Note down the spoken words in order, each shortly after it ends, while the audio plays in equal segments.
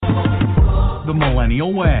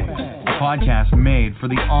Millennial Way, a podcast made for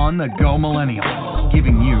the on-the-go millennial,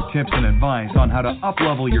 giving you tips and advice on how to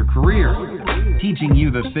up-level your career, teaching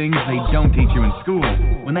you the things they don't teach you in school.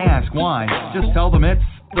 When they ask why, just tell them it's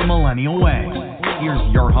the Millennial Way.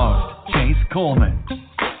 Here's your host, Chase Coleman.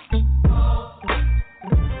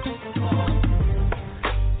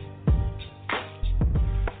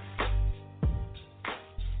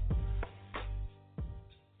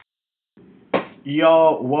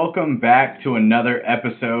 Y'all, welcome back to another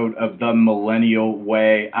episode of the Millennial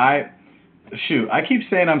Way. I keep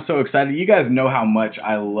saying I'm so excited. You guys know how much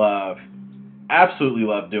I absolutely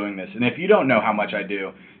love doing this. And if you don't know how much I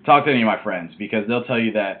do, talk to any of my friends because they'll tell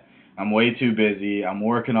you that I'm way too busy. I'm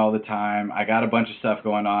working all the time. I got a bunch of stuff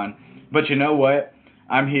going on. But you know what?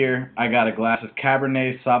 I'm here. I got a glass of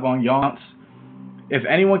Cabernet Sauvignon. If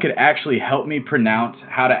anyone could actually help me pronounce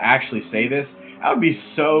how to actually say this, I would be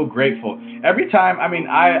so grateful. Every time,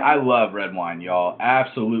 I love red wine, y'all.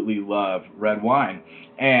 Absolutely love red wine.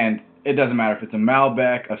 And it doesn't matter if it's a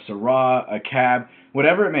Malbec, a Syrah, a Cab,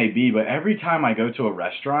 whatever it may be. But every time I go to a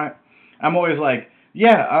restaurant, I'm always like,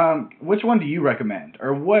 which one do you recommend?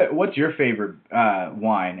 Or what's your favorite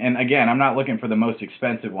wine? And again, I'm not looking for the most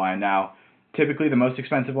expensive wine. Now, typically the most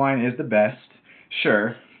expensive wine is the best,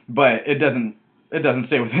 sure. But it doesn't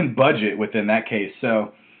stay within budget within that case.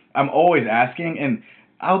 So I'm always asking, and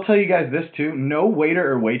I'll tell you guys this too, no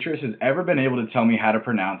waiter or waitress has ever been able to tell me how to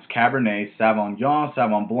pronounce Cabernet Sauvignon,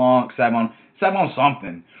 Sauvignon Blanc, Sauvignon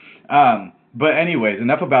something. But anyways,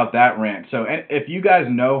 enough about that rant. So if you guys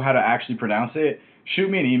know how to actually pronounce it, shoot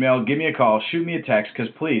me an email, give me a call, shoot me a text,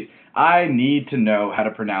 because please, I need to know how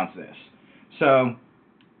to pronounce this. So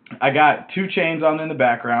I got 2 Chainz on in the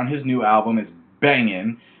background. His new album is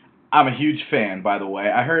banging. I'm a huge fan, by the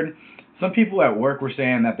way. I heard some people at work were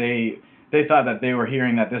saying that they thought that they were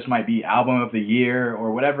hearing that this might be album of the year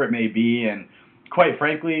or whatever it may be, and quite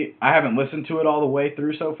frankly, I haven't listened to it all the way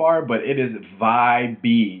through so far, but it is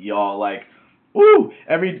vibey, y'all. Like, woo!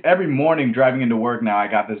 Every morning driving into work now, I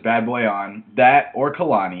got this bad boy on. That or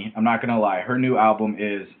Kalani, I'm not gonna lie, her new album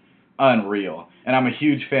is unreal, and I'm a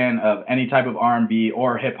huge fan of any type of R&B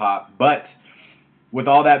or hip hop. But with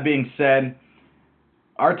all that being said,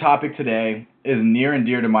 our topic today is near and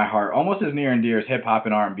dear to my heart, almost as near and dear as hip-hop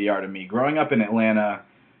and R&B are to me. Growing up in Atlanta,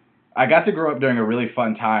 I got to grow up during a really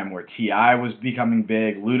fun time where T.I. was becoming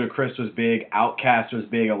big, Ludacris was big, Outkast was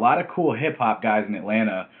big. A lot of cool hip-hop guys in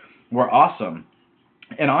Atlanta were awesome.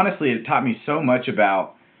 And honestly, it taught me so much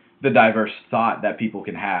about the diverse thought that people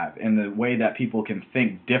can have and the way that people can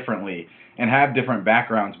think differently and have different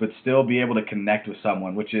backgrounds but still be able to connect with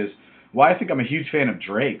someone, which is why I think I'm a huge fan of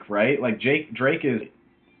Drake, right? Like, Drake is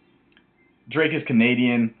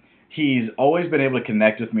Canadian. He's always been able to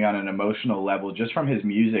connect with me on an emotional level just from his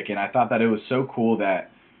music, and I thought that it was so cool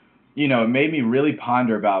that, it made me really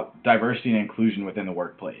ponder about diversity and inclusion within the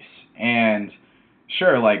workplace. And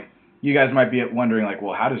sure, like, you guys might be wondering, like,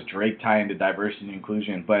 well, how does Drake tie into diversity and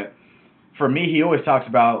inclusion? But for me, he always talks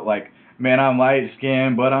about, like, man, I'm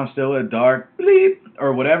light-skinned, but I'm still a dark bleep,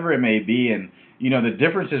 or whatever it may be, and, the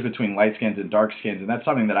differences between light skins and dark skins, and that's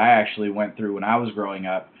something that I actually went through when I was growing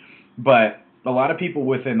up. But a lot of people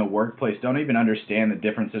within the workplace don't even understand the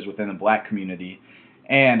differences within the black community.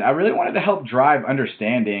 And I really wanted to help drive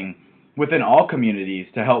understanding within all communities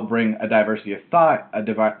to help bring a diversity of thought, a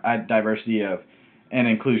diversity of and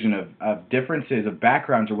inclusion of differences of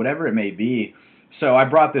backgrounds or whatever it may be. So I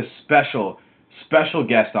brought this special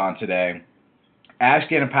guest on today, Ash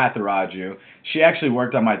Ganapatharaju. She actually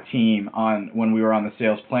worked on my team when we were on the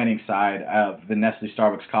sales planning side of the Nestle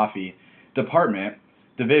Starbucks coffee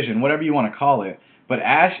division, whatever you want to call it. But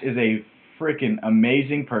Ash is a freaking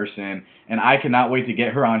amazing person, and I cannot wait to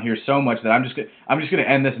get her on here so much that I'm just going to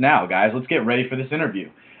end this now, guys. Let's get ready for this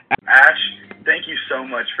interview. Ash, thank you so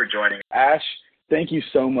much for joining. Ash, thank you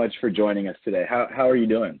so much for joining us today. How are you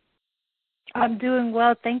doing? I'm doing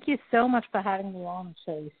well. Thank you so much for having me on,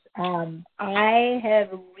 Chase. I have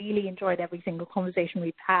really enjoyed every single conversation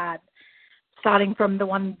we've had, starting from the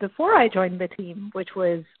one before I joined the team, which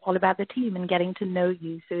was all about the team and getting to know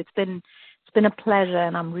you. So it's been a pleasure,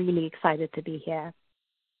 and I'm really excited to be here.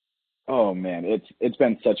 Oh man, it's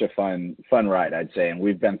been such a fun ride, I'd say, and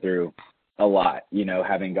we've been through a lot.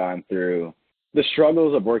 Having gone through the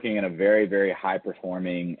struggles of working in a very, very high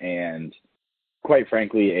performing and, quite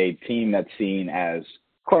frankly, a team that's seen as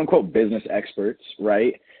quote unquote business experts,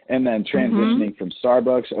 right? And then transitioning from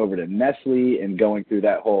Starbucks over to Nestle and going through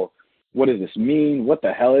that whole, what does this mean? What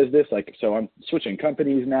the hell is this? Like, so I'm switching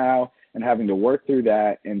companies now and having to work through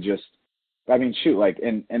that and just,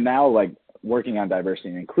 and now, like, working on diversity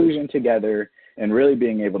and inclusion together and really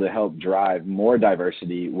being able to help drive more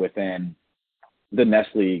diversity within the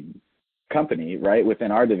Nestle company, right,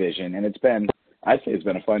 within our division. And I'd say it's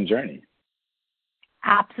been a fun journey.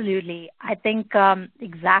 Absolutely. I think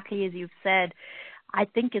exactly as you've said, I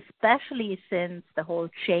think especially since the whole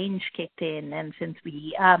change kicked in and since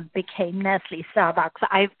we became Nestle Starbucks,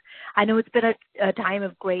 I know it's been a time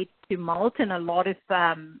of great tumult and a lot of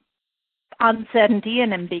uncertainty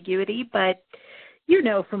and ambiguity, but you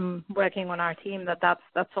know from working on our team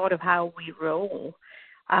that's sort of how we roll.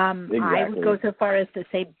 Exactly. I would go so far as to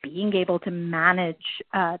say being able to manage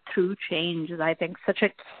through change is, I think, such a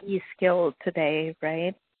key skill today,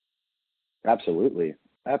 right? Absolutely.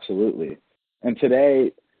 Absolutely. And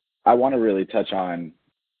today, I want to really touch on,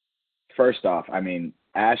 first off, I mean,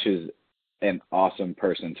 Ash is an awesome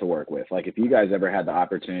person to work with. Like, if you guys ever had the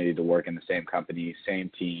opportunity to work in the same company,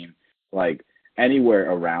 same team, like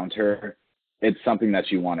anywhere around her, it's something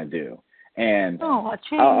that you want to do. And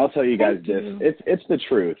I'll tell you guys this. It's the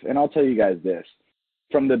truth. And I'll tell you guys this.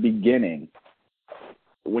 From the beginning,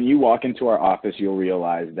 when you walk into our office, you'll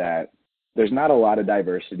realize that there's not a lot of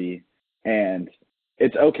diversity, and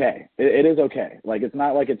it's okay. It is okay. Like, it's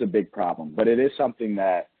not like it's a big problem, but it is something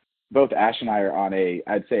that both Ash and I are on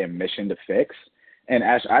I'd say a mission to fix. And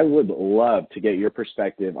Ash, I would love to get your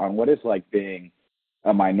perspective on what it's like being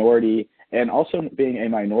a minority and also being a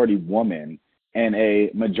minority woman in a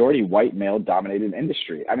majority white male dominated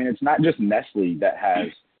industry. I mean, it's not just Nestle that has,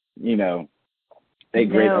 you know, a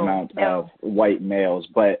great amount of white males,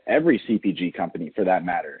 but every CPG company for that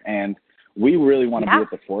matter. And we really want to be at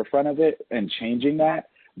the forefront of it and changing that.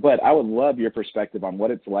 But I would love your perspective on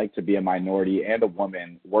what it's like to be a minority and a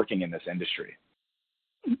woman working in this industry.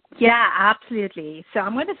 Yeah, absolutely. So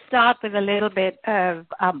I'm going to start with a little bit of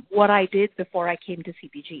what I did before I came to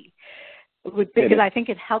CPG, because I think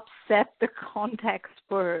it helps set the context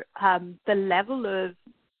for the level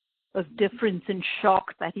of difference and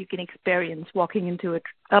shock that you can experience walking into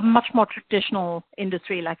a much more traditional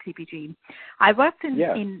industry like CPG. I worked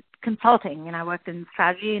in consulting, and I worked in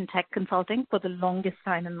strategy and tech consulting for the longest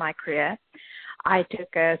time in my career. I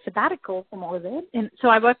took a sabbatical from all of it. And so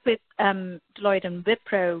I worked with Deloitte and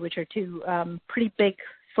Wipro, which are two pretty big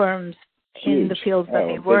firms in the fields that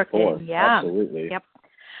they work in. Yeah, absolutely. Yep.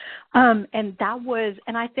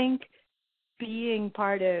 And I think being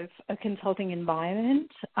part of a consulting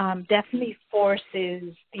environment definitely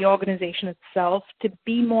forces the organization itself to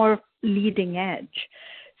be more leading edge.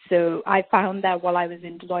 So I found that while I was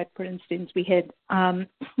in Deloitte, for instance, we had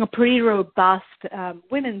a pretty robust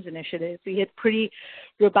women's initiative. We had pretty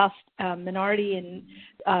robust minority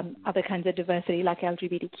and other kinds of diversity like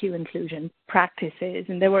LGBTQ inclusion practices.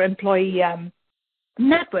 And there were employee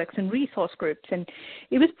networks and resource groups. And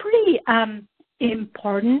it was pretty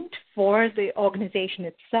important for the organization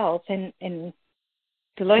itself. And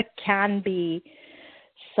Deloitte can be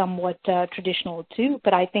somewhat traditional too,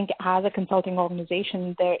 but I think as a consulting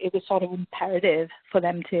organization, it was sort of imperative for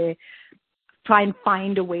them to try and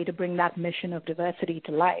find a way to bring that mission of diversity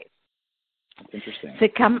to life. Interesting. So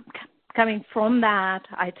coming from that,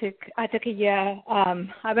 I took a year.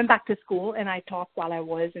 I went back to school and I taught while I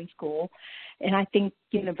was in school, and I think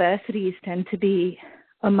universities tend to be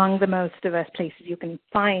among the most diverse places you can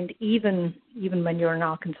find, even when you're in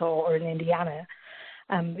Arkansas or in Indiana.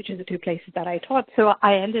 Which are the two places that I taught. So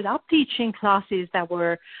I ended up teaching classes that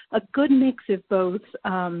were a good mix of both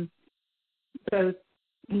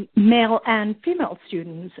male and female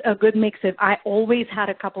students, a good mix of, I always had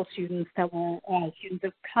a couple students that were students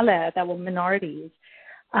of color, that were minorities.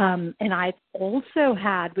 And I also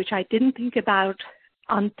had, which I didn't think about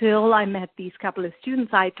until I met these couple of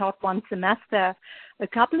students, I taught one semester, a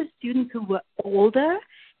couple of students who were older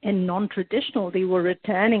and non-traditional. They were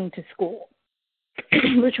returning to school.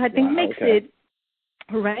 Which I think makes it,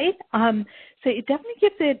 right? So it definitely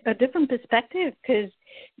gives it a different perspective because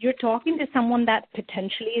you're talking to someone that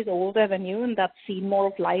potentially is older than you and that's seen more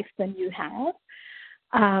of life than you have.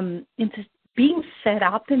 And just being set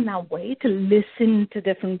up in that way to listen to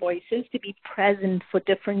different voices, to be present for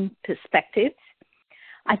different perspectives.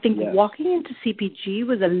 I think walking into CPG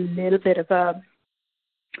was a little bit of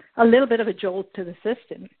a jolt to the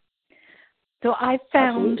system. So I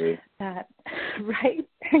found that, right?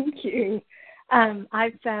 Thank you.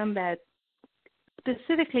 I found that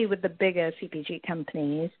specifically with the bigger CPG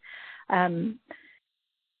companies,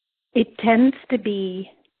 it tends to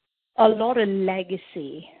be a lot of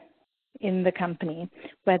legacy in the company,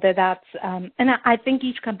 whether that's, and I think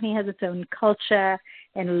each company has its own culture,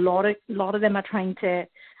 and a lot of them are trying to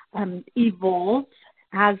evolve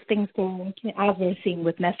as things go, as we're seeing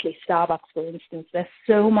with Nestle Starbucks, for instance. There's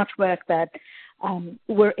so much work that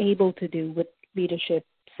we're able to do with leadership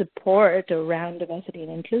support around diversity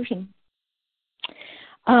and inclusion.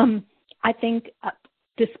 I think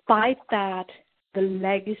despite that, the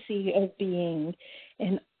legacy of being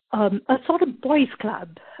in a sort of boys'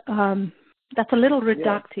 club, that's a little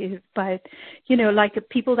reductive, but, like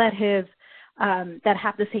people that have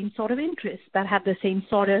the same sort of interests, that have the same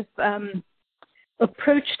sort of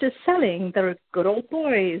approach to selling. They're good old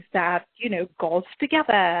boys that, golf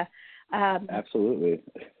together. Absolutely.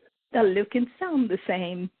 They look and sound the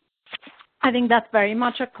same. I think that's very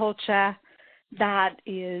much a culture that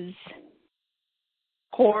is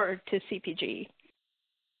core to CPG.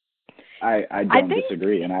 I don't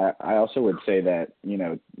disagree. And I also would say that,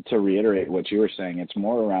 to reiterate what you were saying, it's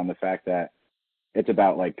more around the fact that it's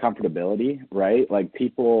about like comfortability, right? Like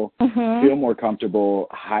people feel more comfortable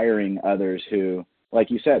hiring others who,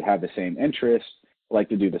 like you said, have the same interests, like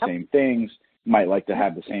to do the same things, might like to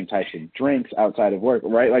have the same types of drinks outside of work,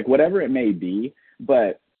 right? Like whatever it may be,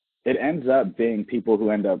 but it ends up being people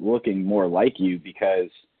who end up looking more like you because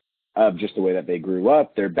of just the way that they grew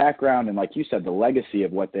up, their background, and like you said, the legacy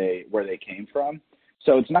of where they came from.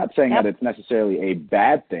 So it's not saying that it's necessarily a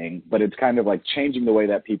bad thing, but it's kind of like changing the way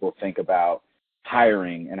that people think about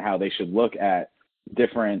hiring and how they should look at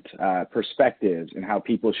different perspectives and how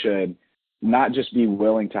people should not just be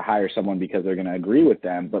willing to hire someone because they're going to agree with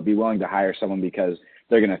them, but be willing to hire someone because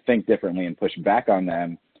they're going to think differently and push back on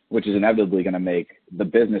them, which is inevitably going to make the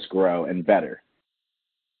business grow and better.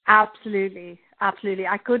 Absolutely. Absolutely.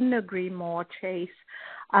 I couldn't agree more, Chase.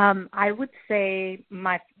 I would say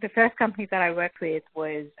the first company that I worked with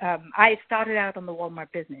was, I started out on the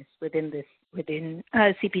Walmart business within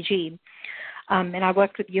CPG. And I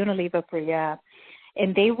worked with Unilever for a year.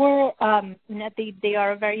 And they were, they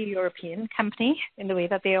are a very European company in the way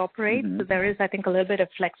that they operate. So there is, I think, a little bit of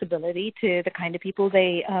flexibility to the kind of people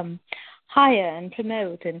they hire and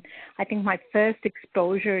promote. And I think my first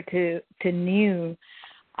exposure to new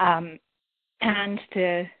and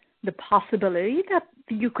to the possibility that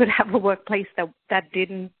you could have a workplace that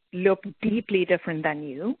didn't look deeply different than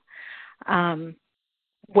you,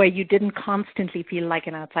 where you didn't constantly feel like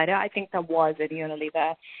an outsider. I think that was at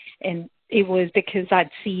Unilever. And it was because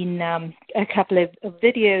I'd seen a couple of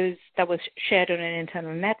videos that was shared on an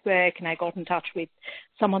internal network, and I got in touch with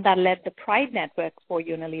someone that led the Pride network for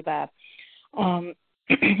Unilever.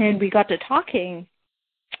 And we got to talking,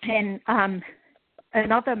 and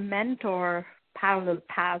another mentor parallel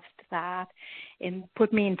passed that and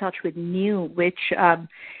put me in touch with New, which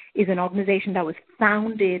is an organization that was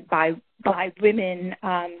founded by women.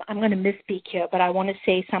 I'm going to misspeak here, but I want to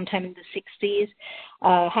say sometime in the 60s,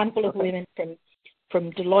 a handful of women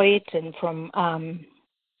from Deloitte and from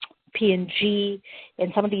P&G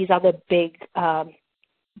and some of these other big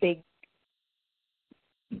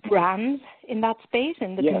brands in that space,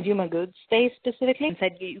 in the consumer goods space specifically, and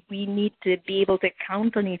said we need to be able to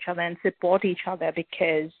count on each other and support each other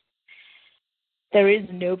because there is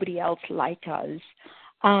nobody else like us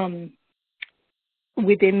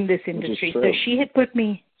within this industry. So she had put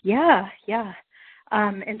me,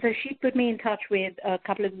 and so she put me in touch with a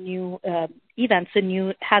couple of new events. The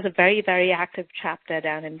New has a very, very active chapter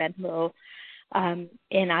down in Bentonville.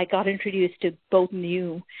 And I got introduced to both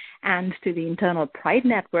New and to the internal Pride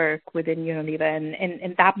network within Unilever.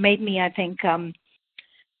 And that made me, I think,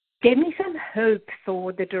 gave me some hope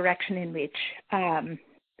for the direction in which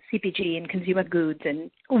CPG and consumer goods and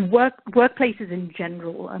workplaces in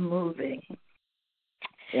general are moving.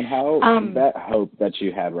 And how that hope that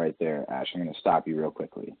you had right there, Ash, I'm going to stop you real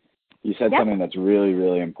quickly. You said something that's really,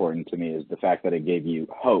 really important to me is the fact that it gave you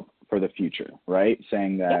hope for the future, right?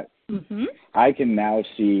 Saying that I can now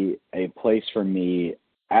see a place for me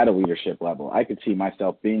at a leadership level. I could see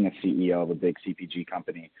myself being a CEO of a big CPG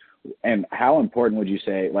company. And how important would you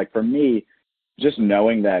say, like for me, just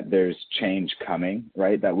knowing that there's change coming,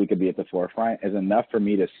 right, that we could be at the forefront is enough for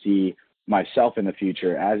me to see myself in the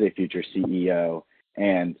future as a future CEO.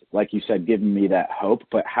 And like you said, giving me that hope.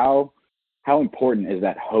 But how important is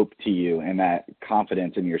that hope to you and that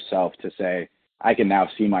confidence in yourself to say, I can now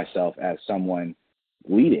see myself as someone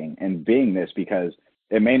leading and being this, because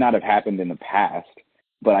it may not have happened in the past,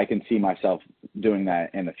 but I can see myself doing that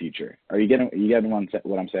in the future. Are you getting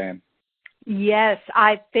what I'm saying? Yes,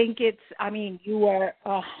 I think you are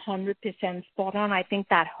 100% spot on. I think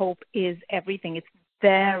that hope is everything. It's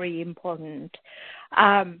very important.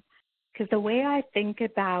 Because the way I think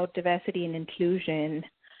about diversity and inclusion,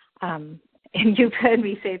 and you've heard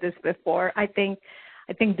me say this before, I think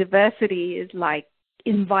diversity is like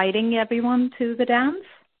inviting everyone to the dance.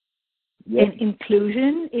 Yep. And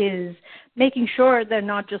inclusion is making sure they're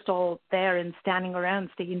not just all there and standing around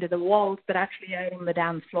sticking to the walls, but actually out on the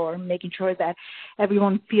dance floor, making sure that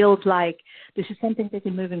everyone feels like this is something they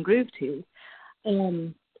can move and groove to.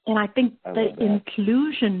 And I think I the love that.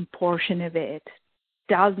 inclusion portion of it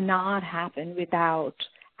does not happen without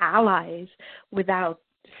allies, without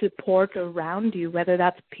support around you, whether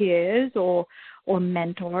that's peers or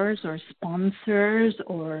mentors or sponsors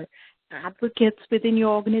or advocates within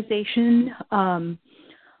your organization.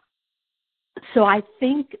 So I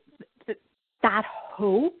think that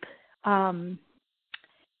hope comes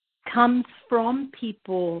from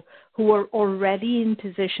people who are already in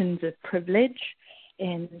positions of privilege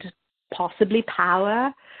and possibly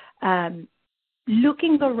power,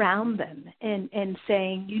 looking around them and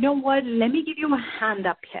saying, you know what, let me give you a hand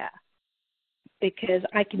up here. Because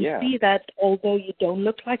I can see that although you don't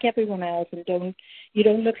look like everyone else and you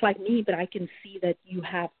don't look like me, but I can see that you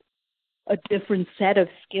have a different set of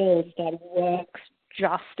skills that works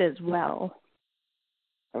just as well.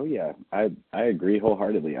 Oh, yeah. I agree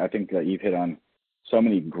wholeheartedly. I think that you've hit on so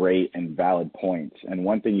many great and valid points. And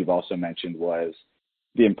one thing you've also mentioned was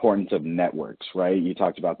the importance of networks, right? You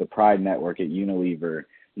talked about the Pride Network at Unilever.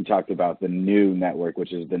 You talked about the new network,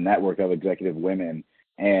 which is the Network of Executive Women.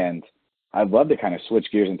 And I'd love to kind of switch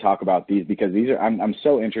gears and talk about these because I'm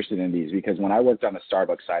so interested in these because when I worked on the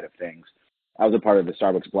Starbucks side of things, I was a part of the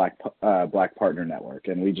Starbucks Black Partner Network,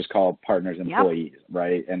 and we just call partners employees,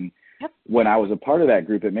 right? And when I was a part of that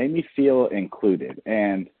group, it made me feel included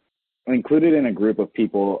and included in a group of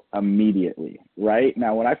people immediately, right?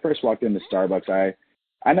 Now, when I first walked into Starbucks,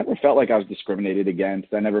 I never felt like I was discriminated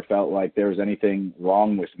against. I never felt like there was anything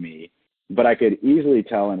wrong with me. But I could easily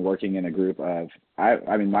tell in working in a group of,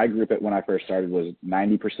 my group when I first started was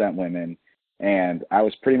 90% women, and I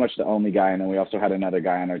was pretty much the only guy, and then we also had another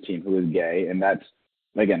guy on our team who was gay, and that's,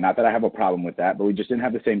 again, not that I have a problem with that, but we just didn't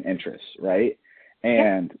have the same interests, right?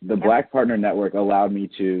 And the Black Partner Network allowed me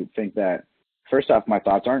to think that, first off, my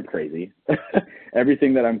thoughts aren't crazy.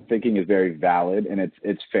 Everything that I'm thinking is very valid, and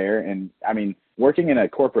it's fair, and, working in a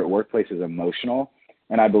corporate workplace is emotional,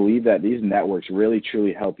 and I believe that these networks really,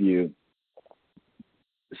 truly help you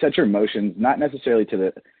set your emotions, not necessarily to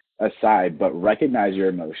the aside, but recognize your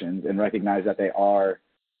emotions and recognize that they are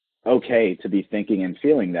okay to be thinking and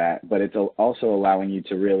feeling that, but it's also allowing you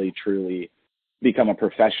to really, truly become a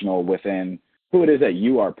professional within who it is that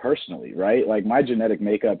you are personally, right? Like my genetic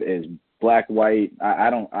makeup is black, white.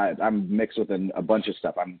 I'm mixed with a bunch of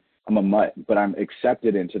stuff. I'm a mutt, but I'm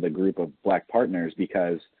accepted into the group of Black partners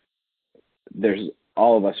because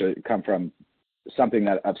all of us come from something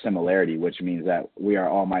of similarity, which means that we are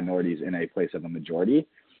all minorities in a place of a majority.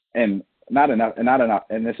 And not enough,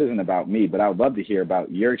 and this isn't about me, but I would love to hear about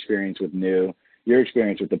your experience with New, your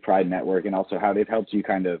experience with the Pride Network, and also how they've helped you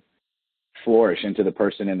kind of flourish into the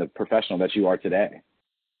person and the professional that you are today.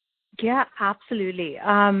 Yeah, absolutely.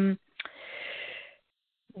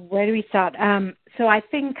 Where do we start? So I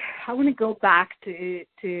think I want to go back to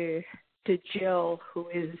Jill, who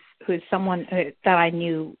is someone that I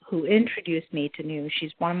knew, who introduced me to New.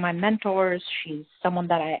 She's one of my mentors. She's someone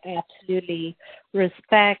that I absolutely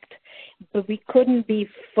respect, but we couldn't be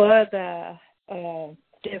further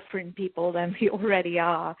different people than we already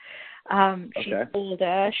are. She's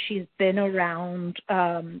older. She's been around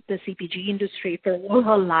the CPG industry for all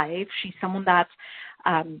her life. She's someone that's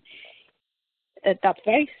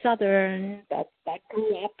very Southern, that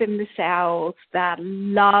grew up in the South, that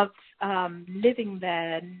loves living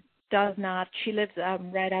there. She lives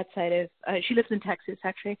right outside of, she lives in Texas,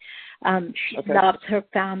 actually. She loves her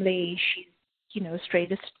family. She's,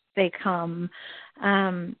 straight as they come.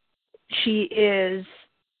 She's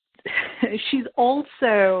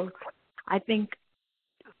also, I think,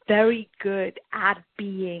 very good at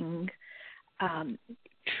being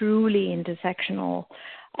truly intersectional.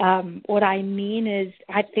 What I mean is,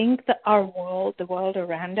 I think that the world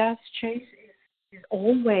around us, Chase, is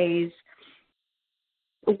always,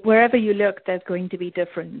 wherever you look, there's going to be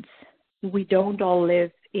difference. We don't all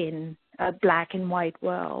live in a black and white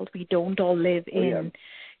world. We don't all live in,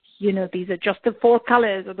 these are just the four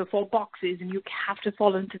colors or the four boxes, and you have to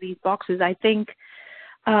fall into these boxes. I think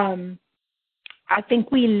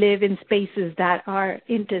we live in spaces that are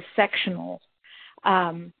intersectional.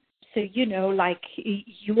 So, like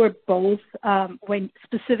you were both, when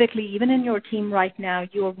specifically, even in your team right now,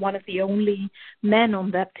 you are one of the only men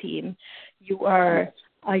on that team. You are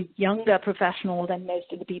a younger professional than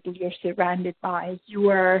most of the people you're surrounded by.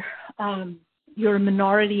 You're a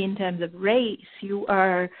minority in terms of race. You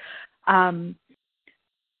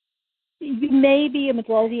may be a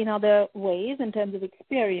majority in other ways in terms of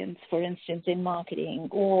experience, for instance, in marketing,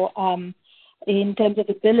 or in terms of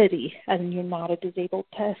ability, and you're not a disabled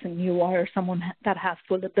person. You are someone that has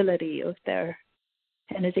full ability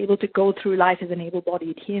and is able to go through life as an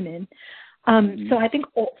able-bodied human. So I think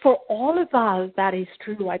for all of us, that is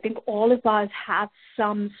true. I think all of us have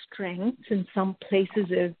some strengths and some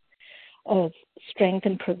places of strength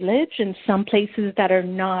and privilege, and some places that are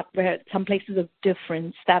not, some places of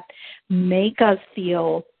difference that make us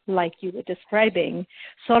feel, like you were describing,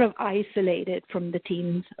 sort of isolated from the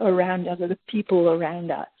teams around us or the people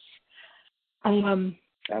around us.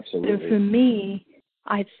 Absolutely. So for me,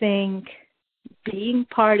 I think being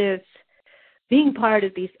part of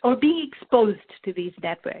these, or being exposed to these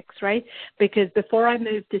networks, right? Because before I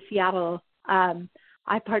moved to Seattle,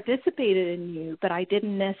 I participated in U, but I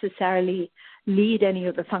didn't necessarily lead any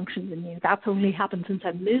of the functions in U. That's only happened since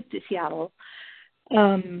I moved to Seattle.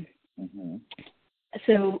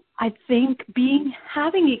 So I think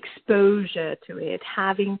having exposure to it,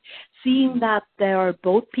 seeing that there are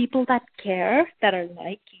both people that care, that are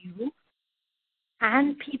like you,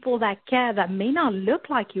 and people that care that may not look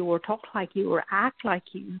like you or talk like you or act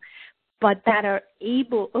like you, but that are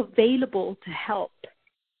available to help,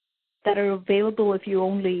 that are available if you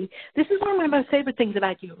only. This is one of my most favorite things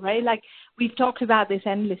about you, right? Like, we've talked about this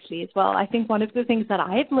endlessly as well. I think one of the things that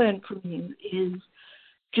I've learned from you is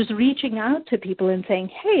just reaching out to people and saying,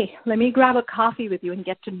 hey, let me grab a coffee with you and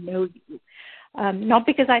get to know you. Not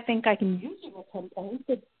because I think I can use you at some point,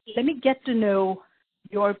 but let me get to know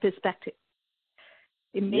your perspective.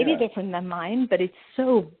 It may be different than mine, but it's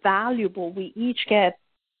so valuable. We each get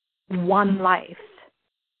one life.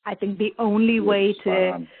 I think the only way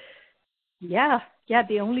to,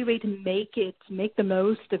 the only way to make the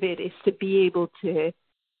most of it is to be able to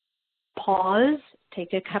pause,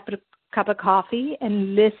 take a cup of coffee,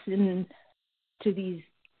 and listen to these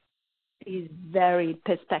varied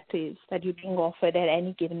perspectives that you're being offered at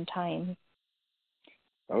any given time.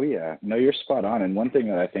 Oh yeah, no, you're spot on. And one thing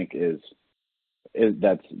that I think is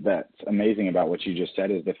that's amazing about what you just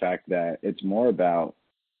said is the fact that it's more about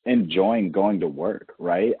enjoying going to work,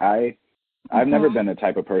 right? I've never been the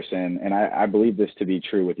type of person, and I believe this to be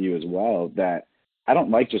true with you as well, that I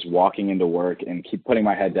don't like just walking into work and keep putting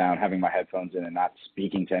my head down, having my headphones in, and not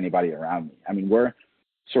speaking to anybody around me. I mean, we're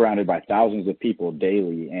surrounded by thousands of people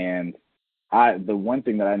daily, and the one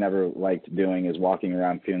thing that I never liked doing is walking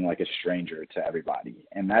around feeling like a stranger to everybody.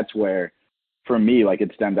 And that's where, for me, like,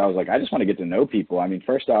 it stemmed. I was like, I just want to get to know people. I mean,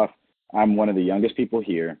 first off, I'm one of the youngest people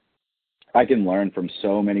here. I can learn from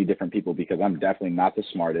so many different people because I'm definitely not the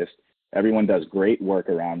smartest. Everyone does great work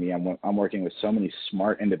around me. I'm working with so many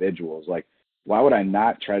smart individuals. Like, why would I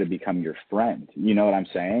not try to become your friend? You know what I'm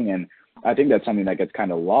saying? And I think that's something that gets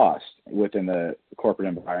kind of lost within the corporate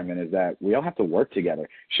environment, is that we all have to work together.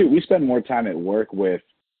 Shoot, we spend more time at work with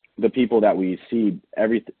the people that we see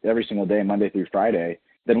every single day, Monday through Friday,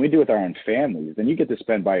 than we do with our own families. Then you get to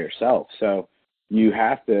spend by yourself. So you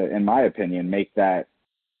have to, in my opinion, make that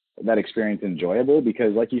experience enjoyable,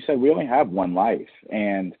 because like you said, we only have one life.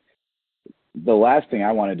 And the last thing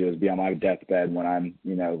I want to do is be on my deathbed when I'm,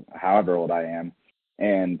 however old I am,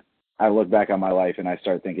 and I look back on my life and I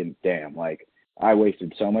start thinking, damn, like, I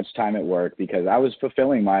wasted so much time at work because I was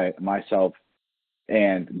fulfilling myself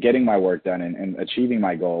and getting my work done and achieving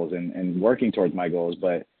my goals and working towards my goals,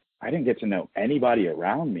 but I didn't get to know anybody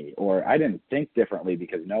around me, or I didn't think differently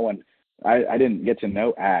because I didn't get to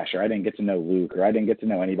know Ash, or I didn't get to know Luke, or I didn't get to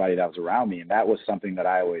know anybody that was around me. And that was something that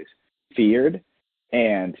I always feared.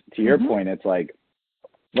 And to your point, it's like,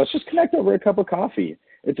 let's just connect over a cup of coffee.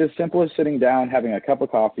 It's as simple as sitting down, having a cup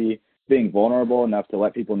of coffee, being vulnerable enough to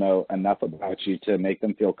let people know enough about you to make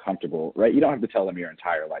them feel comfortable, right? You don't have to tell them your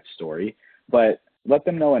entire life story, but let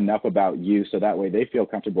them know enough about you so that way they feel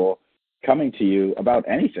comfortable coming to you about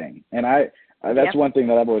anything. And that's one thing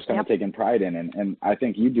that I've always kind of taken pride in. And I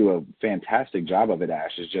think you do a fantastic job of it,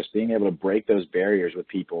 Ash, is just being able to break those barriers with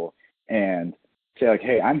people and say, like,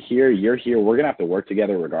 hey, I'm here, you're here, we're going to have to work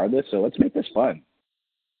together regardless, so let's make this fun.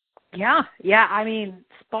 Yeah, I mean,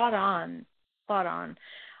 spot on.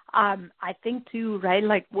 I think too, right,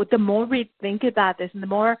 like, the more we think about this and the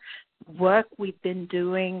more work we've been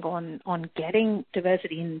doing on getting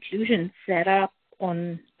diversity and inclusion set up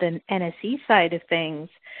on the NSE side of things,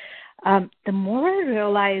 the more I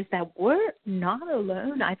realize that we're not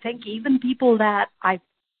alone. I think even people that I've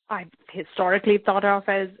historically thought of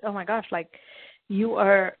as, oh my gosh, like, you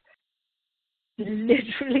are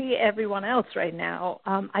literally everyone else right now.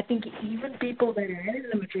 I think even people that are in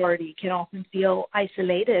the majority can often feel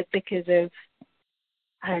isolated because of,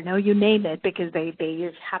 I don't know, you name it, because they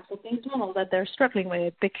have something internal that they're struggling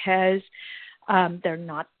with, because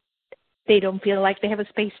they don't feel like they have a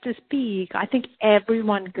space to speak. I think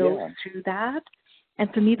everyone goes through that.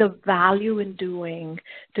 And for me, the value in doing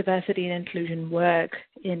diversity and inclusion work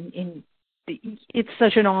in it's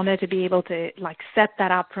such an honor to be able to like set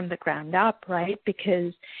that up from the ground up, right?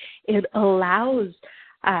 Because it allows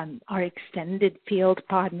our extended field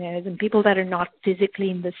partners and people that are not physically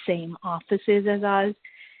in the same offices as us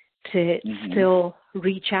to still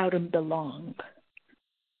reach out and belong.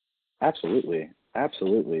 Absolutely.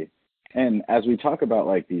 And as we talk about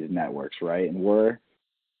like these networks, right, and we're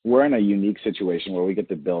in a unique situation where we get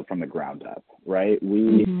to build from the ground up, right?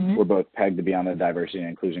 We're both pegged to be on the diversity and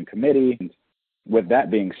inclusion committee. And with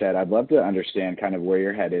that being said, I'd love to understand kind of where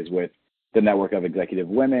your head is with the Network of Executive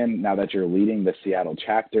Women now that you're leading the Seattle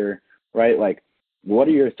chapter, right? Like, what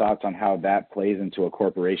are your thoughts on how that plays into a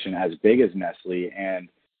corporation as big as Nestle? And,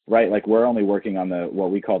 right, like we're only working on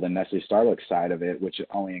what we call the Nestle Starbucks side of it, which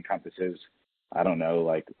only encompasses, I don't know,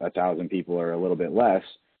 like 1,000 people or a little bit less.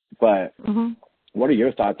 But what are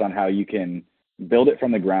your thoughts on how you can build it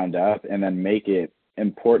from the ground up and then make it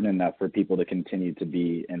important enough for people to continue to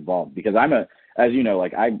be involved? Because as you know,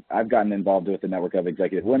 like I've gotten involved with the Network of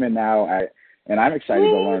Executive Women now, and I'm excited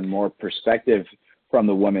to learn more perspective from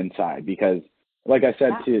the women's side because, like I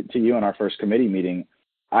said to you in our first committee meeting,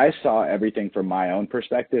 I saw everything from my own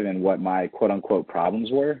perspective and what my quote-unquote problems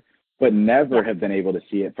were, but never have been able to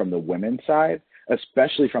see it from the women's side,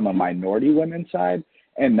 especially from a minority women's side.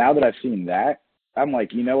 And now that I've seen that, I'm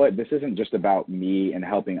like, you know what? This isn't just about me and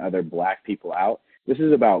helping other Black people out. This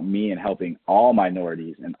is about me and helping all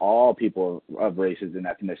minorities and all people of races and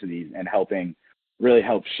ethnicities and really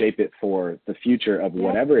help shape it for the future of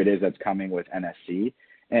whatever it is that's coming with NSC.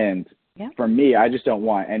 And for me, I just don't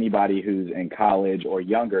want anybody who's in college or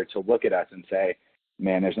younger to look at us and say,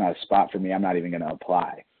 man, there's not a spot for me. I'm not even going to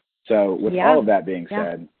apply. So with all of that being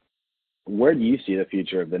said, where do you see the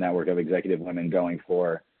future of the Network of Executive Women going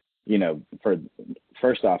for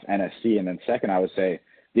first off, NSC, and then second, I would say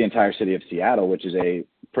the entire city of Seattle, which is a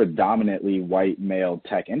predominantly white male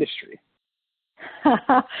tech industry?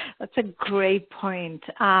 That's a great point.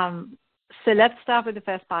 So let's start with the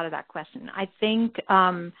first part of that question. I think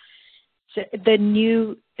so the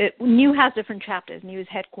New has different chapters. New is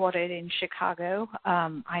headquartered in Chicago.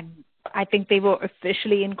 I think they were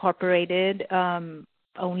officially incorporated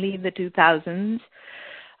only in the 2000s.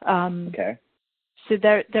 Okay. So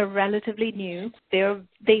they're relatively new.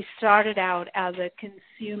 They started out as a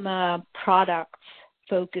consumer products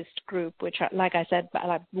focused group, which, like I said,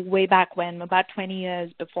 like way back when, about 20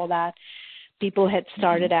 years before that, people had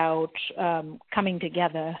started out coming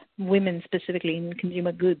together. Women specifically in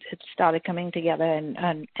consumer goods had started coming together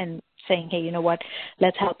and saying, hey, you know what,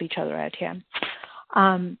 let's help each other out here.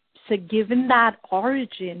 So given that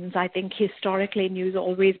origins, I think historically New's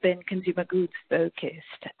always been consumer goods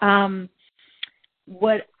focused.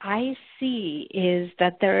 What I see is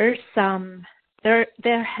that there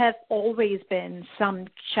have always been some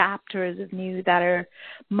chapters of New that are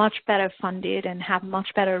much better funded and have much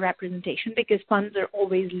better representation because funds are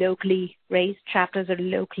always locally raised, chapters are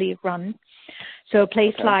locally run. So a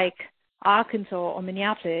place like Arkansas or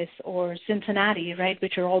Minneapolis or Cincinnati, right,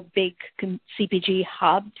 which are all big CPG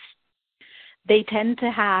hubs, they tend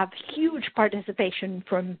to have huge participation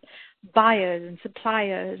from buyers and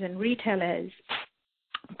suppliers and retailers.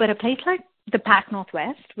 But a place like the Pac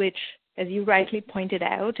Northwest, which, as you rightly pointed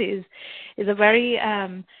out, is a very,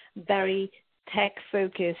 very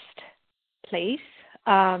tech-focused place,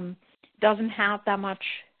 doesn't have that much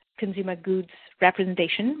consumer goods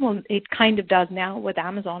representation. Well, it kind of does now with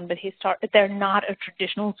Amazon, but they're not a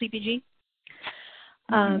traditional CPG.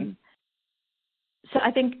 So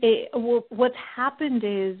I think what's happened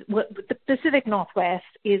is the Pacific Northwest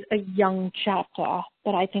is a young chapter,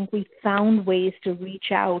 but I think we found ways to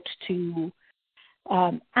reach out to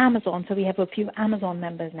Amazon. So we have a few Amazon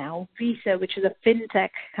members now. Visa, which is a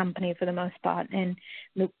fintech company for the most part, and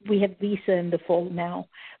we have Visa in the fold now.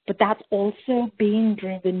 But that's also being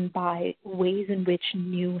driven by ways in which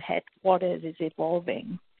New headquarters is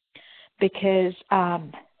evolving. Because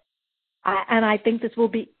I think this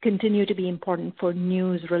will continue to be important for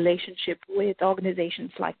New's relationship with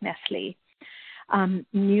organizations like Nestle.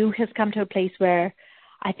 New has come to a place where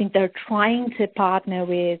I think they're trying to partner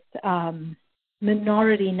with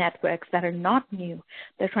minority networks that are not New.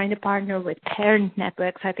 They're trying to partner with parent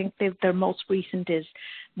networks. I think their most recent is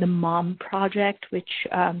the Mom Project, which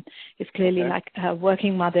is clearly like a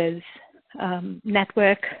working mothers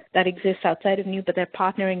network that exists outside of New, but they're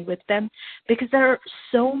partnering with them because there are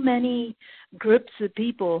so many groups of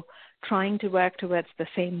people trying to work towards the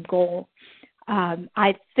same goal.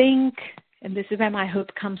 I think, and this is where my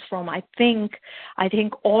hope comes from, I think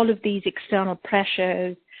all of these external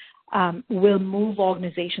pressures will move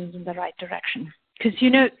organizations in the right direction. Because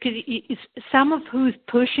some of who's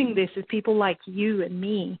pushing this is people like you and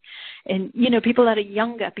me, and people that are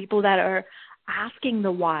younger, people that are asking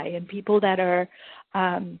the why, and people that are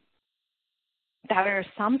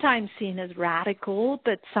sometimes seen as radical,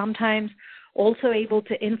 but sometimes also able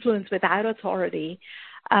to influence without authority.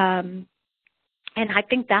 And I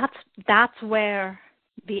think that's where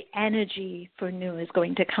the energy for new is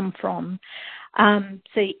going to come from.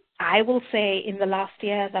 So I will say in the last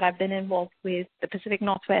year that I've been involved with the Pacific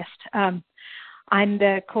Northwest, I'm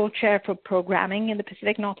the co-chair for programming in the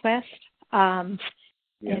Pacific Northwest. And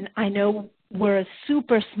I know we're a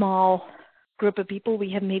super small group of people.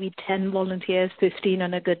 We have maybe 10 volunteers, 15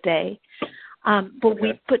 on a good day. But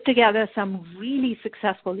we put together some really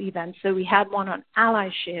successful events. So we had one on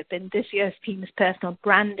allyship, and this year's theme is personal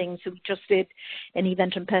branding. So we just did an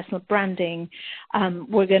event on personal branding.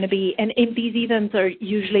 We're going to be, and these events are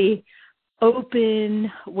usually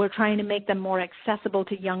open. We're trying to make them more accessible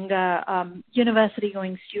to younger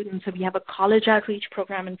university-going students. So we have a college outreach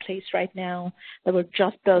program in place right now that we're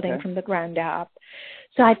just building from the ground up.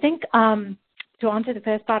 So I think to answer the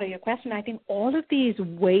first part of your question, I think all of these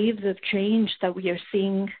waves of change that we are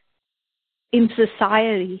seeing in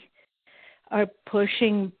society are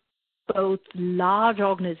pushing both large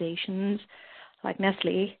organizations like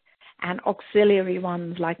Nestle and auxiliary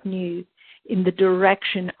ones like New in the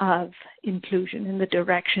direction of inclusion, in the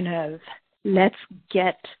direction of let's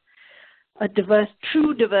get a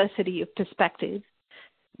true diversity of perspective,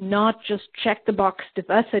 not just check the box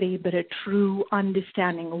diversity, but a true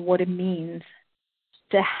understanding of what it means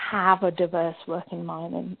to have a diverse work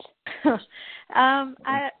environment. The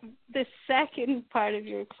second part of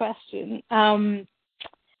your question,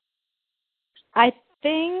 I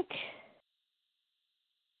think,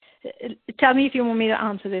 tell me if you want me to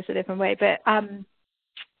answer this a different way, but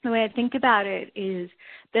the way I think about it is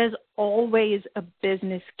there's always a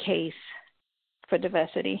business case for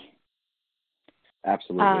diversity.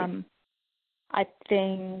 Absolutely. I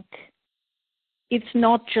think it's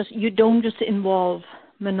not just, you don't just involve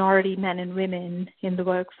minority men and women in the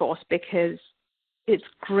workforce because it's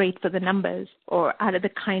great for the numbers or out of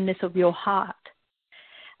the kindness of your heart.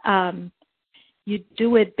 You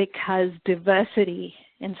do it because diversity,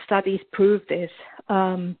 and studies prove this,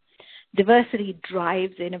 diversity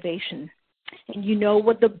drives innovation. And you know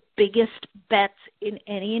what the biggest bets in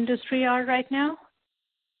any industry are right now?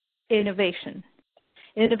 Innovation.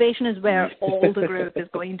 Innovation is where all the growth is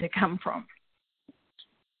going to come from.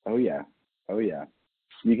 Oh, yeah.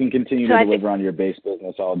 You can continue to deliver on your base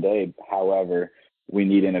business all day. However, we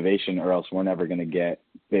need innovation or else we're never going to get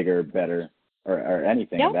bigger, better, or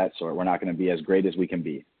anything of that sort. We're not going to be as great as we can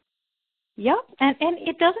be. Yeah, and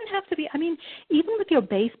it doesn't have to be, I mean, even with your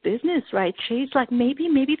base business, right, Chase, like maybe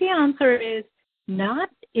the answer is not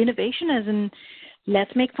innovation as in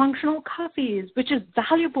let's make functional coffees, which is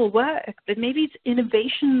valuable work, but maybe it's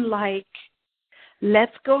innovation like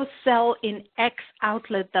let's go sell in X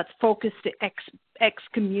outlet that's focused to X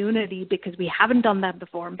community because we haven't done that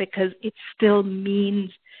before and because it still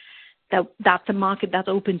means that that's a market that's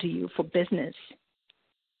open to you for business.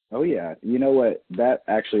 Oh, yeah. You know what? That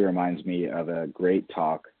actually reminds me of a great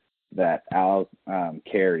talk that Al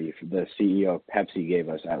Carey, the CEO of Pepsi, gave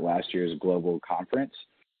us at last year's global conference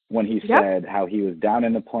when he said how he was down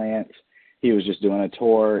in the plants. He was just doing a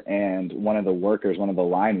tour, and one of the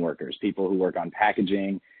line workers, people who work on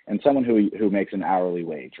packaging, and someone who makes an hourly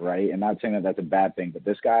wage, right? And not saying that that's a bad thing, but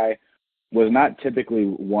this guy was not typically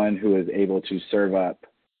one who is able to serve up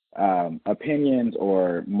opinions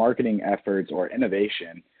or marketing efforts or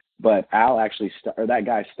innovation. But Al actually, that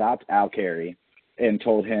guy stopped Al Carey and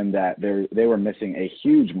told him that they were missing a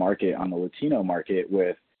huge market on the Latino market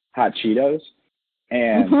with hot Cheetos.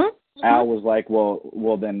 And Al was like,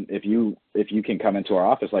 well, then if you can come into our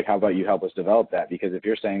office, like, how about you help us develop that? Because if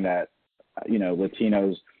you're saying that,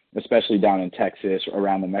 Latinos, especially down in Texas,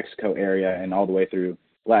 around the Mexico area and all the way through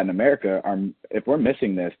Latin America, if we're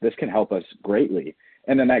missing this can help us greatly.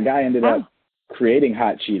 And then that guy ended up creating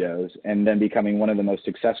hot Cheetos and then becoming one of the most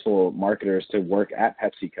successful marketers to work at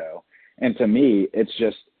PepsiCo. And to me, it's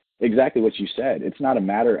just exactly what you said. It's not a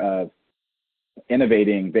matter of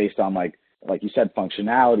innovating based on like you said,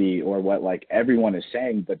 functionality or what like everyone is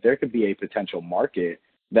saying, but there could be a potential market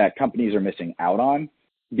that companies are missing out on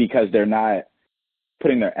because they're not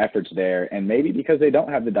putting their efforts there, and maybe because they don't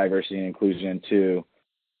have the diversity and inclusion to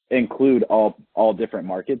include all different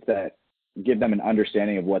markets that give them an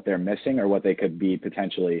understanding of what they're missing or what they could be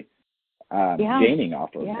potentially gaining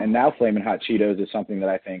off of. And now Flamin' Hot Cheetos is something that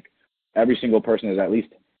I think every single person has at least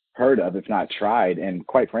heard of, if not tried. And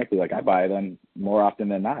quite frankly, like, I buy them more often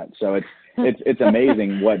than not. So it's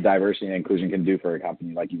amazing what diversity and inclusion can do for a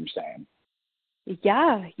company, like you were saying.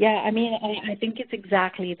 Yeah. I mean, I think it's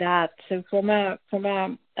exactly that. So from a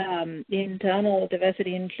internal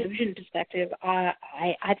diversity and inclusion perspective,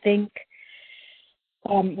 I think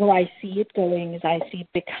where I see it going is I see it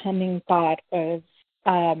becoming part of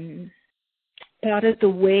the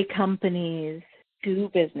way companies do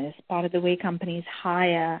business, part of the way companies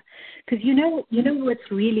hire. Because you know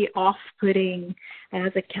what's really off-putting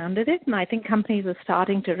as a candidate, and I think companies are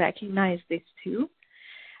starting to recognize this too,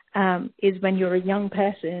 is when you're a young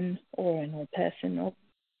person or an old person, or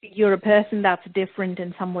you're a person that's different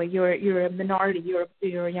in some way. You're a minority.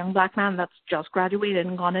 You're a young black man that's just graduated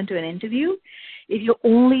and gone into an interview. If you're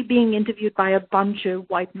only being interviewed by a bunch of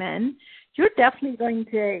white men, you're definitely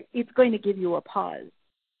it's going to give you a pause.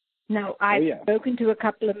 Now, I've spoken to a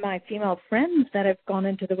couple of my female friends that have gone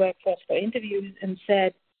into the workforce for interviews and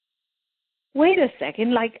said, wait a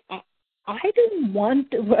second, like, I didn't want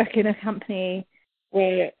to work in a company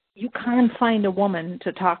where you can't find a woman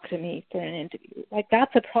to talk to me for an interview. Like,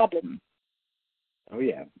 that's a problem. Oh,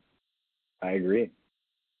 yeah. I agree.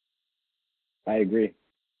 So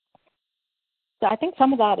I think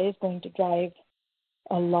some of that is going to drive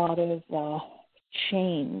a lot of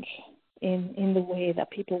change in the way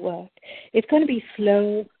that people work. It's going to be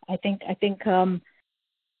slow. I think I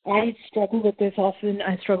struggle with this often.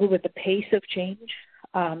 I struggle with the pace of change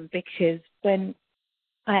because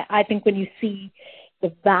I think when you see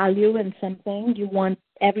the value in something, you want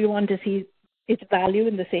everyone to see its value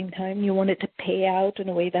in the same time. You want it to pay out in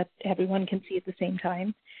a way that everyone can see at the same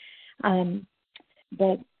time.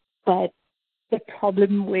 But the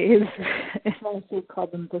problem with, if I say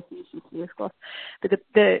problem facetiously, of course, but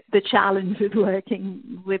the challenge with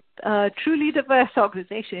working with a truly diverse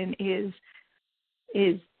organization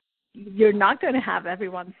is you're not going to have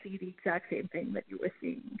everyone see the exact same thing that you were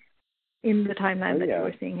seeing in the timeline that you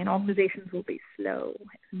were seeing, and organizations will be slow.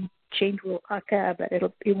 And change will occur, but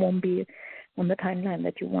it won't be on the timeline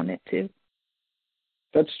that you want it to.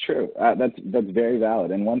 That's true. That's very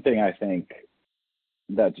valid. And one thing I think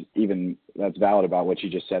that's valid about what you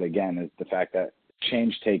just said again is the fact that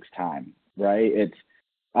change takes time, right? It's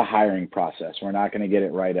a hiring process. We're not going to get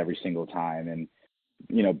it right every single time. And,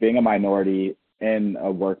 being a minority in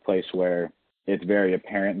a workplace where it's very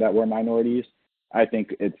apparent that we're minorities, I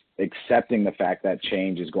think it's accepting the fact that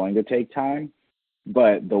change is going to take time.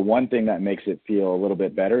 But the one thing that makes it feel a little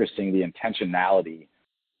bit better is seeing the intentionality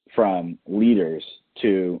from leaders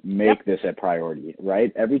to make this a priority,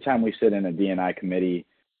 right? Every time we sit in a D&I committee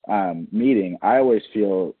meeting, I always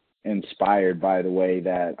feel inspired by the way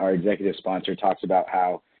that our executive sponsor talks about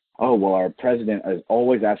how, our president is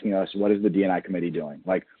always asking us, what is the D&I committee doing?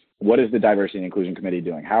 Like, what is the diversity and inclusion committee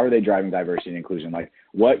doing? How are they driving diversity and inclusion? Like,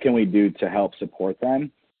 what can we do to help support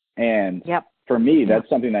them? And for me, that's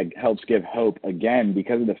something that helps give hope, again,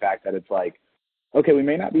 because of the fact that it's like, okay, we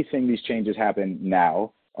may not be seeing these changes happen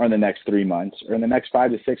now or in the next 3 months or in the next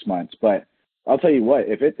 5 to 6 months, but I'll tell you what,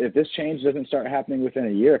 if this change doesn't start happening within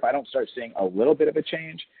a year, if I don't start seeing a little bit of a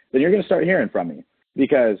change, then you're going to start hearing from me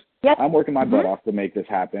because I'm working my butt off to make this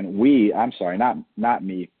happen. Not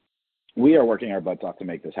me. We are working our butts off to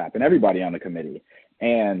make this happen, everybody on the committee.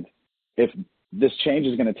 And if this change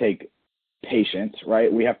is going to take patience,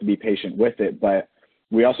 right, we have to be patient with it, but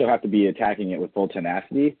we also have to be attacking it with full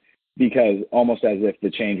tenacity because almost as if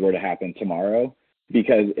the change were to happen tomorrow,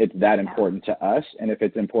 because it's that important to us. And if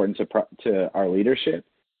it's important to our leadership,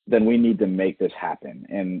 then we need to make this happen.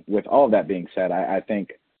 And with all of that being said, I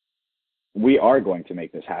think we are going to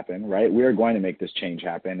make this happen, right? We are going to make this change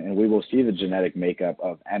happen, and we will see the genetic makeup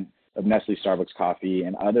of Nestle, Starbucks Coffee,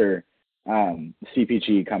 and other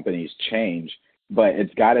CPG companies change. But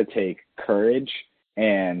it's got to take courage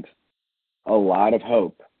and a lot of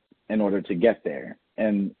hope in order to get there.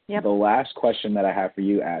 And the last question that I have for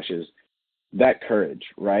you, Ash, is that courage,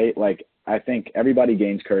 right? Like, I think everybody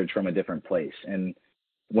gains courage from a different place. And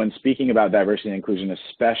when speaking about diversity and inclusion,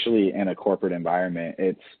 especially in a corporate environment,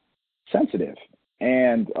 it's sensitive.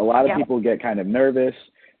 And a lot of people get kind of nervous.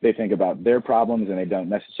 They think about their problems and they don't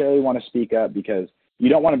necessarily want to speak up because you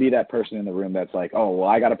don't want to be that person in the room that's like, oh, well,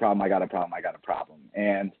 I got a problem.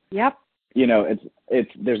 And,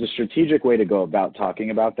 there's a strategic way to go about talking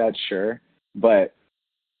about that, sure. But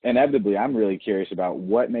inevitably, I'm really curious about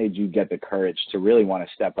what made you get the courage to really want to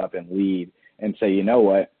step up and lead and say, you know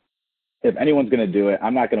what, if anyone's going to do it,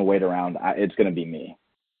 I'm not going to wait around. It's going to be me.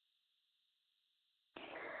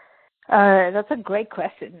 That's a great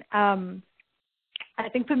question. I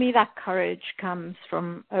think for me, that courage comes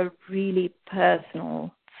from a really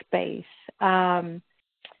personal space.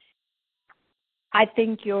 I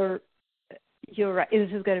think you're right. This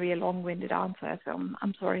is going to be a long-winded answer, so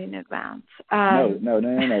I'm sorry in advance. No.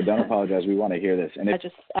 Don't apologize. We want to hear this. And I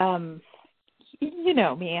just, you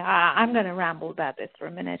know me. I'm going to ramble about this for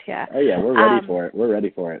a minute here. Oh yeah, we're ready for it. We're ready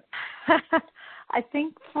for it. I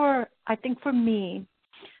think for me,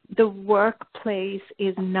 the workplace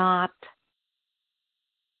is not.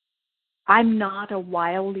 I'm not a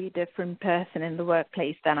wildly different person in the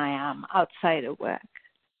workplace than I am outside of work.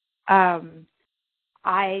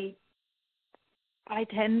 I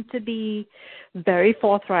tend to be very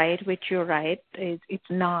forthright, which you're right. It's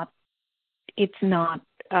not.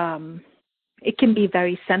 It can be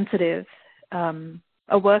very sensitive.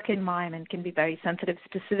 A work environment can be very sensitive,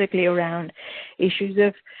 specifically around issues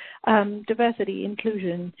of diversity,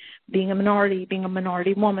 inclusion, being a minority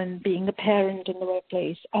woman, being a parent in the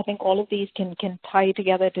workplace. I think all of these can tie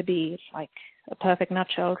together to be like a perfect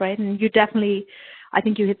nutshell, right? And you definitely, I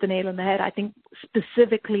think you hit the nail on the head. I think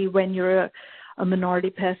specifically when you're a minority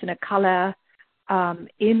person of color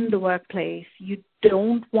in the workplace, you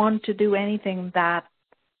don't want to do anything that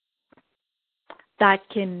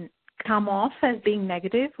can come off as being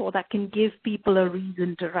negative or that can give people a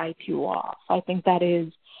reason to write you off. I think that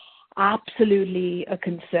is absolutely a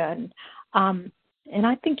concern. And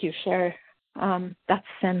I think you share that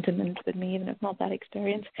sentiment with me, even if not that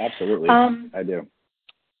experience. Absolutely. I do.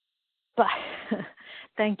 But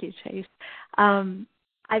thank you, Chase.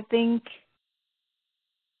 I think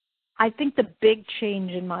the big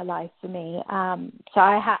change in my life for me, so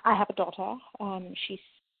I have a daughter. She's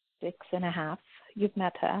 6.5. You've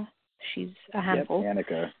met her. She's a handful. Yep,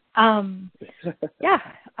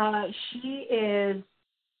 Annika. She is,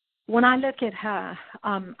 when I look at her,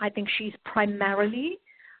 I think she's primarily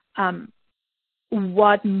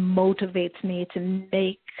what motivates me to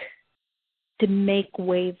make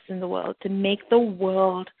waves in the world, to make the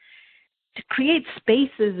world, to create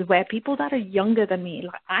spaces where people that are younger than me,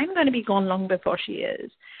 like I'm going to be gone long before she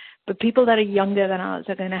is, but people that are younger than us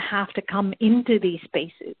are going to have to come into these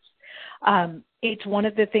spaces. It's one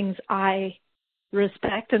of the things I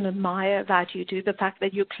respect and admire about you too, the fact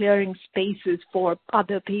that you're clearing spaces for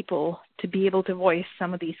other people to be able to voice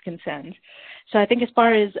some of these concerns. So I think as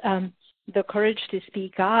far as the courage to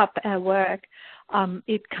speak up at work,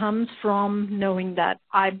 it comes from knowing that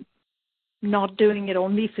I'm not doing it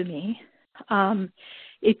only for me.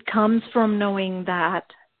 It comes from knowing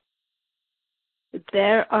that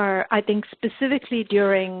there are, I think specifically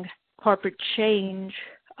during corporate change,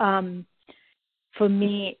 for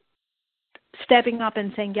me, stepping up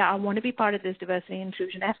and saying, yeah, I want to be part of this diversity and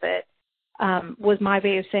inclusion effort was my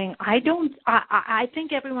way of saying, I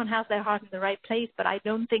think everyone has their heart in the right place, but I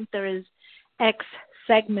don't think there is X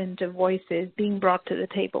segment of voices being brought to the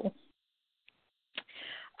table.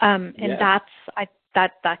 And that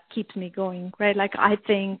keeps me going, right? Like I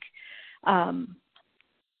think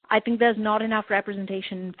there's not enough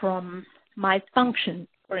representation from my function,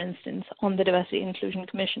 for instance, on the Diversity and Inclusion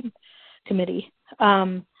Committee.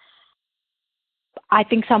 I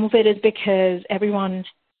think some of it is because everyone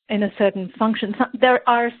in a certain function, there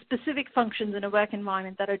are specific functions in a work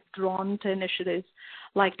environment that are drawn to initiatives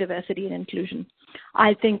like diversity and inclusion.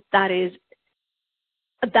 I think that is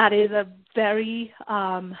a very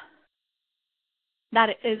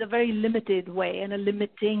limited way and a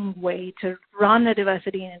limiting way to run a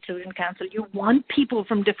diversity and inclusion council. You want people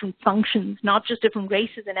from different functions, not just different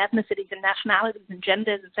races and ethnicities and nationalities and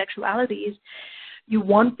genders and sexualities. You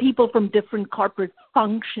want people from different corporate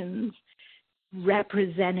functions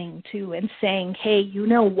representing too and saying, hey, you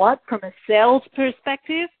know what, from a sales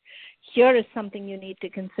perspective, here is something you need to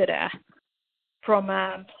consider. From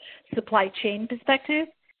a supply chain perspective,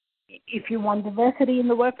 if you want diversity in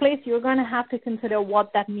the workplace, you're going to have to consider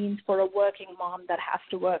what that means for a working mom that has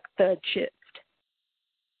to work third shift.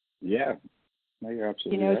 Yeah, no, you're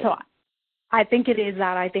absolutely right. So I think it is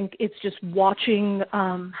that. I think it's just watching,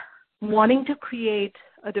 wanting to create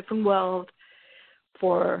a different world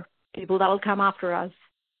for people that will come after us,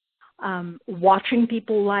 watching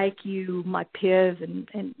people like you, my peers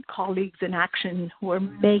and colleagues in action who are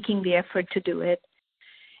making the effort to do it,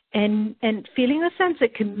 and feeling a sense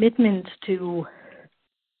of commitment to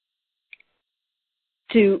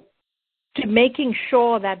making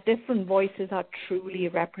sure that different voices are truly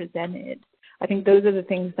represented. I think those are the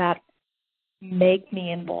things that make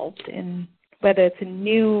me involved in, whether it's in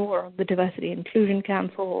NEW or the Diversity and Inclusion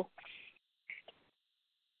Council.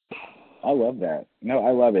 I love that. No,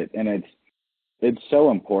 I love it. And it's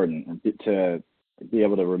so important to be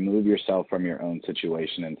able to remove yourself from your own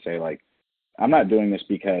situation and say, like, I'm not doing this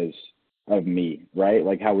because of me, right?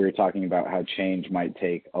 Like how we were talking about how change might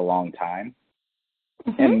take a long time.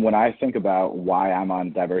 And when I think about why I'm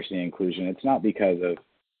on diversity and inclusion, it's not because of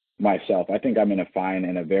myself. I think I'm in a fine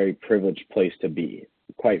and a very privileged place to be,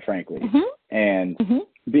 quite frankly. And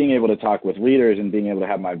being able to talk with leaders and being able to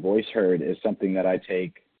have my voice heard is something that I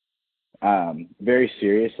take very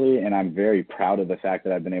seriously, and I'm very proud of the fact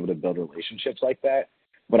that I've been able to build relationships like that.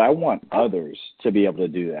 But I want others to be able to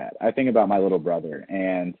do that. I think about my little brother,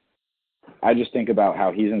 and I just think about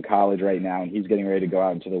how he's in college right now, and he's getting ready to go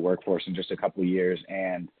out into the workforce in just a couple of years,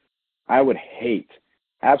 and I would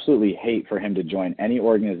absolutely hate for him to join any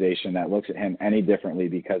organization that looks at him any differently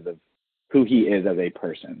because of who he is as a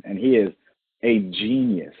person. And he is a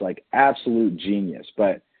genius, like absolute genius.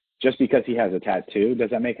 But just because he has a tattoo,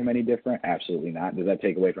 does that make him any different? Absolutely not. Does that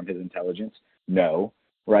take away from his intelligence? No,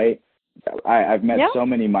 right? I've met so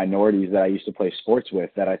many minorities that I used to play sports with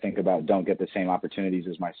that I think about don't get the same opportunities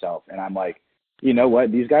as myself. And I'm like, you know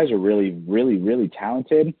what? These guys are really, really, really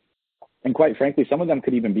talented. And quite frankly, some of them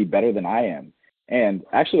could even be better than I am. And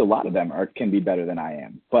actually, a lot of them can be better than I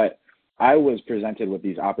am. But I was presented with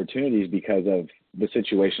these opportunities because of the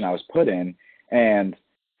situation I was put in. And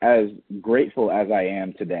as grateful as I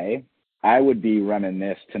am today, I would be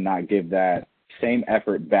remiss to not give that same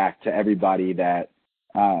effort back to everybody that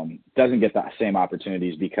doesn't get the same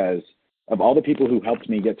opportunities because of all the people who helped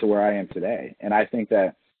me get to where I am today. And I think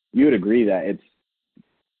that you would agree that it's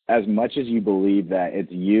as much as you believe that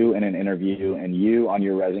it's you in an interview and you on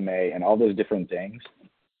your resume and all those different things,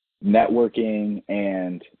 networking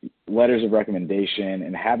and letters of recommendation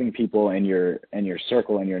and having people in your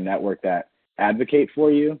circle and your network that advocate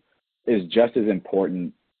for you is just as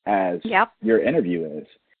important as your interview is.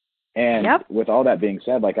 And with all that being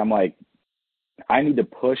said, like, I'm like, I need to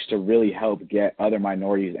push to really help get other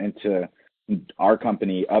minorities into our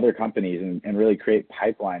company, other companies, and really create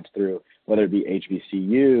pipelines through whether it be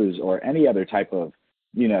HBCUs or any other type of,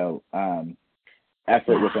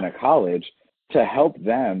 effort within a college to help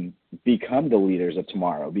them become the leaders of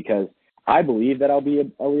tomorrow. Because I believe that I'll be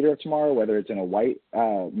a leader of tomorrow, whether it's in a white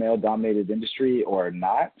male-dominated industry or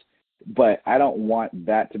not. But I don't want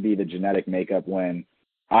that to be the genetic makeup when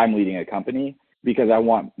I'm leading a company, because I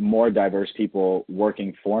want more diverse people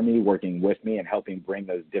working for me, working with me, and helping bring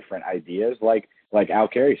those different ideas. Like Al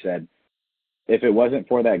Carey said, if it wasn't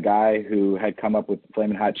for that guy who had come up with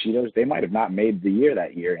Flamin' Hot Cheetos, they might have not made the year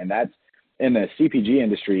that year. And that's, in the CPG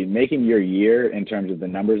industry, making your year in terms of the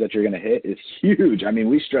numbers that you're going to hit is huge. I mean,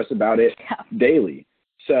 we stress about it daily.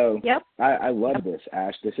 So I love this,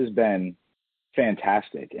 Ash. This has been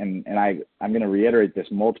fantastic. And I'm going to reiterate this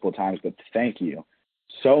multiple times, but thank you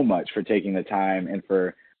so much for taking the time and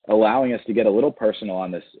for allowing us to get a little personal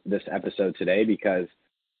on this episode today, because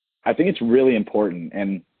I think it's really important.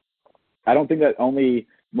 And I don't think that only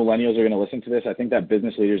millennials are going to listen to this. I think that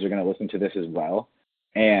business leaders are going to listen to this as well.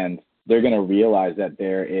 And they're going to realize that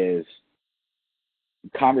there is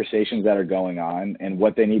conversations that are going on, and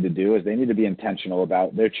what they need to do is they need to be intentional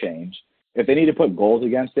about their change. If they need to put goals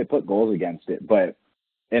against it, put goals against it, but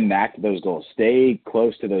enact those goals. Stay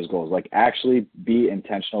close to those goals. Like, actually be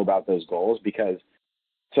intentional about those goals, because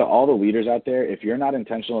to all the leaders out there, if you're not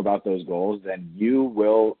intentional about those goals, then you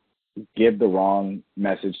will give the wrong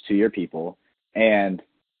message to your people, and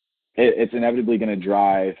it's inevitably going to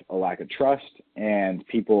drive a lack of trust. And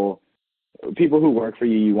people who work for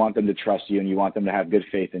you, you want them to trust you and you want them to have good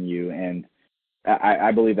faith in you. And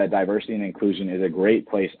I believe that diversity and inclusion is a great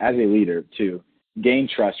place as a leader to gain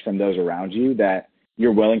trust from those around you, that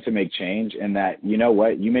you're willing to make change, and that, you know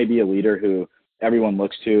what, you may be a leader who everyone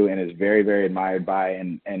looks to and is very, very admired by,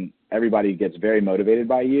 and everybody gets very motivated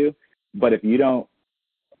by you. But if you don't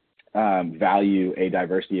value a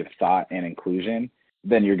diversity of thought and inclusion,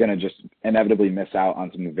 then you're going to just inevitably miss out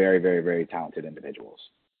on some very, very, very talented individuals.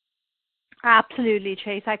 Absolutely,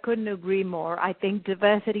 Chase. I couldn't agree more. I think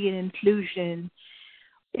diversity and inclusion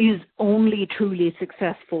is only truly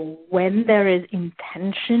successful when there is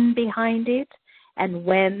intention behind it, and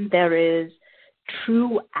when there is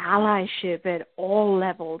true allyship at all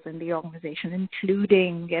levels in the organization,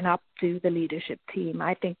 including and up to the leadership team.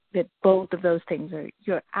 I think that both of those things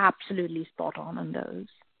you're absolutely spot on those.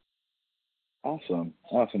 Awesome.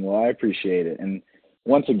 Well, I appreciate it. And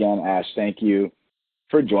once again, Ash, thank you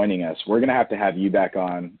for joining us. We're going to have you back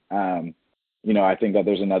on. I think that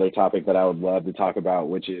there's another topic that I would love to talk about,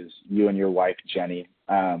 which is you and your wife, Jenny.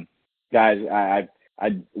 Guys,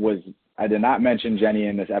 I did not mention Jenny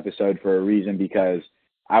in this episode for a reason, because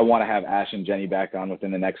I want to have Ash and Jenny back on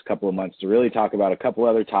within the next couple of months to really talk about a couple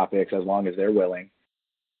other topics, as long as they're willing.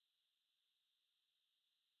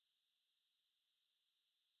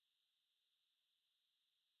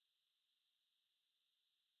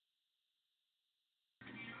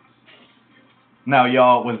 Now,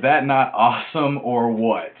 y'all, was that not awesome or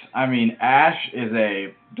what? I mean, Ash is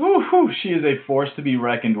she is a force to be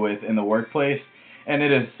reckoned with in the workplace, and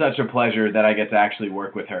it is such a pleasure that I get to actually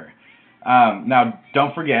work with her. Now,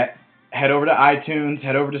 don't forget, head over to iTunes,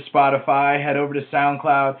 head over to Spotify, head over to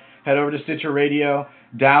SoundCloud, head over to Stitcher Radio,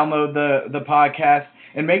 download the podcast,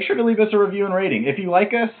 and make sure to leave us a review and rating. If you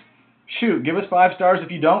like us, shoot, give us 5 stars.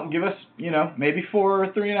 If you don't, give us, maybe 4 or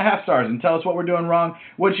 3.5 stars and tell us what we're doing wrong,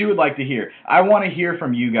 what you would like to hear. I want to hear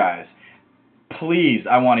from you guys. Please,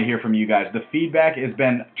 I want to hear from you guys. The feedback has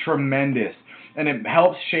been tremendous, and it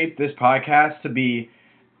helps shape this podcast to be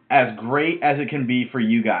as great as it can be for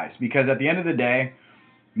you guys. Because at the end of the day,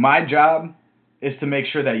 my job is to make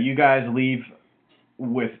sure that you guys leave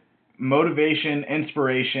with motivation,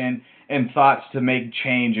 inspiration, and thoughts to make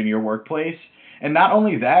change in your workplace. And not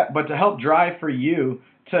only that, but to help drive for you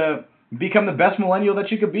to become the best millennial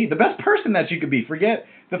that you could be, the best person that you could be. Forget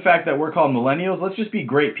the fact that we're called millennials. Let's just be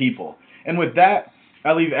great people. And with that,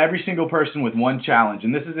 I leave every single person with one challenge.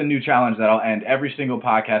 And this is a new challenge that I'll end every single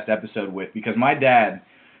podcast episode with, because my dad,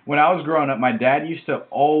 when I was growing up, my dad used to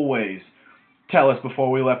always tell us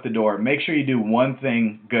before we left the door, make sure you do one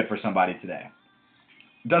thing good for somebody today.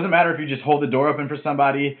 It doesn't matter if you just hold the door open for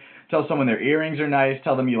somebody, tell someone their earrings are nice,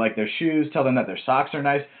 tell them you like their shoes, tell them that their socks are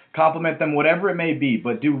nice, compliment them, whatever it may be,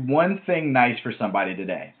 but do one thing nice for somebody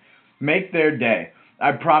today. Make their day.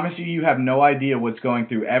 I promise you, you have no idea what's going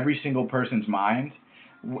through every single person's mind.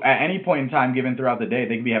 At any point in time given throughout the day,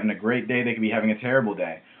 they could be having a great day, they could be having a terrible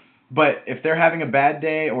day. But if they're having a bad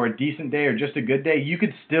day or a decent day or just a good day, you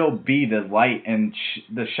could still be the light and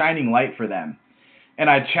the shining light for them. And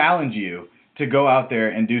I challenge you to go out there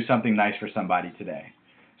and do something nice for somebody today.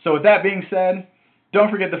 So with that being said, don't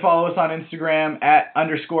forget to follow us on Instagram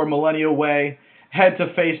 @_millennialway. Head to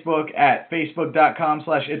Facebook at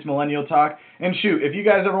facebook.com/itsmillennialtalk. And shoot, if you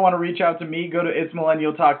guys ever want to reach out to me, go to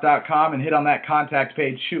itsmillennialtalk.com and hit on that contact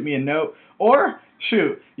page, shoot me a note. Or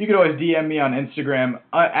shoot, you can always DM me on Instagram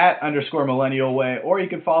 @_millennialway, or you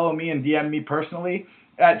can follow me and DM me personally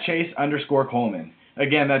at Chase_Coleman.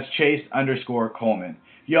 Again, that's Chase_Coleman.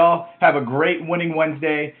 Y'all have a great winning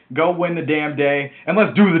Wednesday. Go win the damn day, and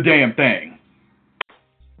let's do the damn thing.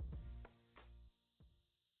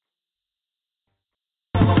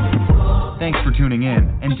 Thanks for tuning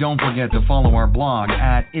in, and don't forget to follow our blog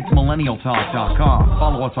at itsmillennialtalk.com.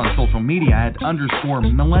 Follow us on social media at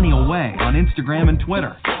 @millennialway on Instagram and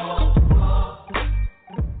Twitter.